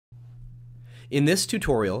In this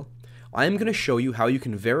tutorial, I am going to show you how you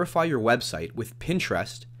can verify your website with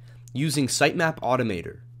Pinterest using Sitemap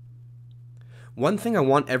Automator. One thing I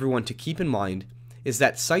want everyone to keep in mind is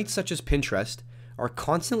that sites such as Pinterest are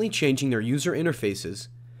constantly changing their user interfaces,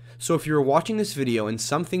 so if you're watching this video and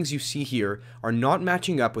some things you see here are not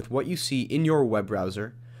matching up with what you see in your web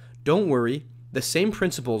browser, don't worry, the same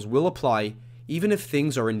principles will apply even if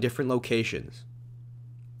things are in different locations.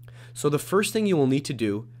 So the first thing you will need to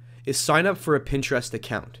do is sign up for a Pinterest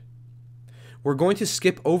account. We're going to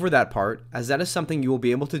skip over that part as that is something you will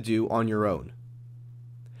be able to do on your own.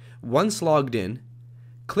 Once logged in,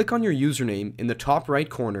 click on your username in the top right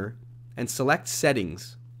corner and select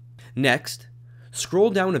Settings. Next,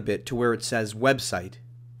 scroll down a bit to where it says Website.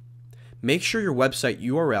 Make sure your website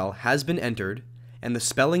URL has been entered and the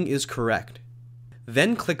spelling is correct.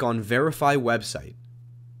 Then click on Verify Website.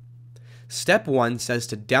 Step 1 says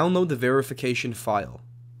to download the verification file.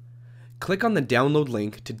 Click on the download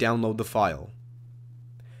link to download the file.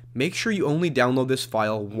 Make sure you only download this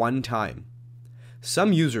file one time.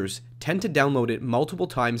 Some users tend to download it multiple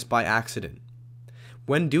times by accident.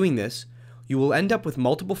 When doing this, you will end up with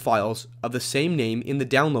multiple files of the same name in the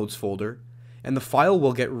Downloads folder, and the file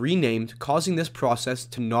will get renamed, causing this process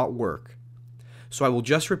to not work. So I will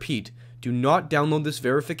just repeat, do not download this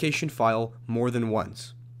verification file more than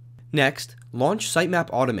once. Next, launch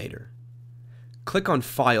Sitemap Automator. Click on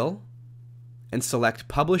File and select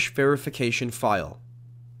Publish Verification File.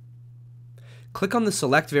 Click on the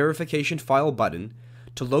Select Verification File button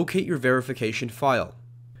to locate your verification file.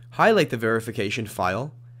 Highlight the verification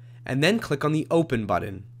file and then click on the Open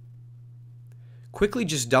button. Quickly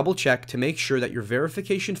just double check to make sure that your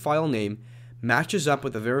verification file name matches up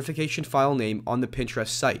with the verification file name on the Pinterest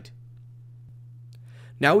site.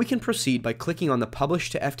 Now we can proceed by clicking on the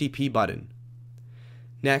Publish to FTP button.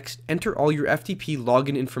 Next, enter all your FTP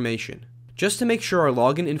login information. Just to make sure our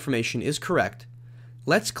login information is correct,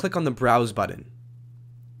 let's click on the Browse button.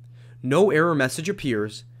 No error message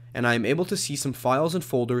appears, and I am able to see some files and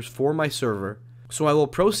folders for my server, so I will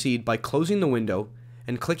proceed by closing the window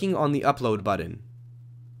and clicking on the Upload button.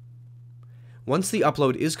 Once the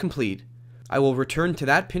upload is complete, I will return to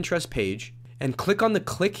that Pinterest page and click on the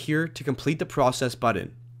Click Here to complete the process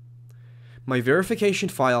button. My verification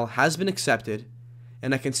file has been accepted,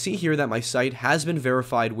 and I can see here that my site has been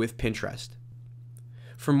verified with Pinterest.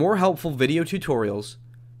 For more helpful video tutorials,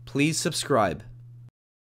 please subscribe.